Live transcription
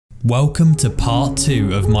Welcome to part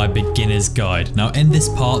 2 of my beginner's guide. Now in this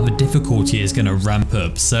part the difficulty is going to ramp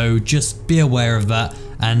up, so just be aware of that,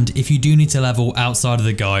 and if you do need to level outside of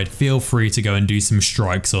the guide, feel free to go and do some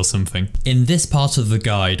strikes or something. In this part of the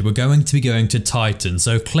guide we're going to be going to Titan,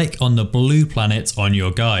 so click on the blue planet on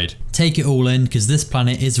your guide. Take it all in because this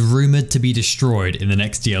planet is rumoured to be destroyed in the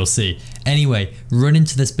next DLC. Anyway, run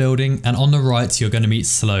into this building and on the right you're going to meet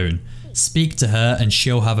Sloane. Speak to her and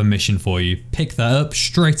she'll have a mission for you. Pick that up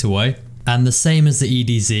straight away. And the same as the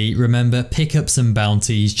EDZ, remember, pick up some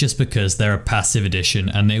bounties just because they're a passive addition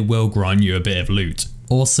and they will grant you a bit of loot.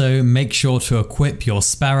 Also, make sure to equip your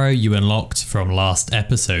Sparrow you unlocked from last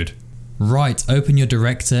episode. Right, open your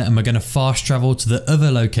director and we're going to fast travel to the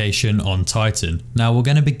other location on Titan. Now we're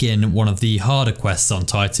going to begin one of the harder quests on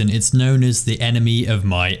Titan. It's known as the Enemy of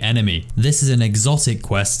My Enemy. This is an exotic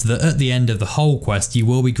quest that at the end of the whole quest you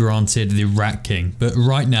will be granted the Rat King, but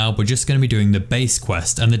right now we're just going to be doing the base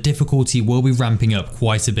quest and the difficulty will be ramping up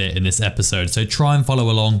quite a bit in this episode, so try and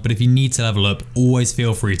follow along, but if you need to level up, always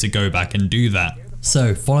feel free to go back and do that.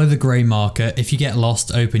 So follow the grey marker. If you get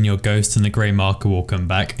lost, open your ghost and the grey marker will come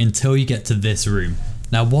back until you get to this room.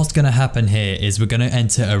 Now what's going to happen here is we're going to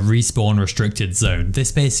enter a respawn restricted zone.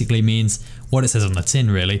 This basically means what it says on the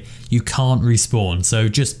tin really, you can't respawn, so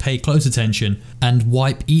just pay close attention and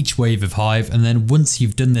wipe each wave of hive, and then once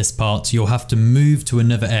you've done this part you'll have to move to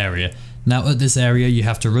another area. Now at this area you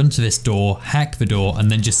have to run to this door, hack the door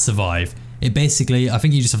and then just survive. It basically, I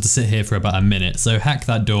think you just have to sit here for about a minute, so hack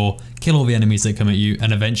that door, kill all the enemies that come at you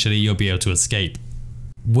and eventually you'll be able to escape.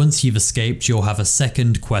 Once you've escaped you'll have a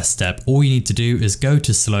second quest step. All you need to do is go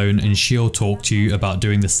to Sloane and she'll talk to you about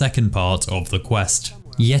doing the second part of the quest.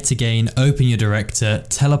 Yet again, open your director,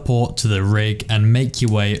 teleport to the rig and make your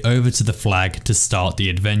way over to the flag to start the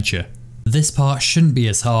adventure. This part shouldn't be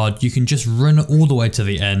as hard, you can just run all the way to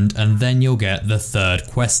the end and then you'll get the third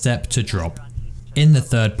quest step to drop. In the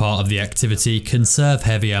third part of the activity, conserve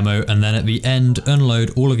heavy ammo and then at the end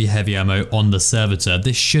unload all of your heavy ammo on the servitor.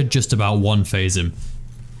 This should just about one phase him.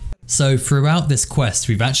 So throughout this quest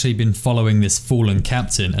we've actually been following this fallen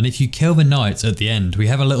captain, and if you kill the knight at the end we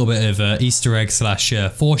have a little bit of Easter egg slash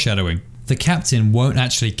foreshadowing. The captain won't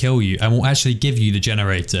actually kill you and will actually give you the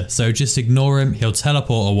generator, so just ignore him, he'll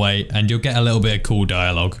teleport away and you'll get a little bit of cool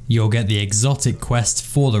dialogue. You'll get the exotic quest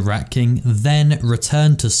for the Rat King, then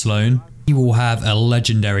return to Sloane. He will have a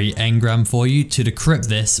legendary engram for you. To decrypt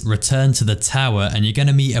this, return to the tower and you're going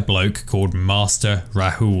to meet a bloke called Master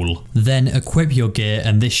Rahul. Then equip your gear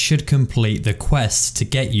and this should complete the quest to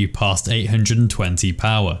get you past 820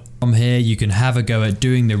 power. From here you can have a go at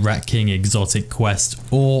doing the Rat King exotic quest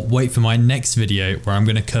or wait for my next video where I'm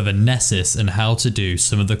going to cover Nessus and how to do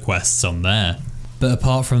some of the quests on there. But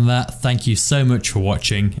apart from that, thank you so much for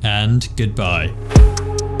watching and goodbye.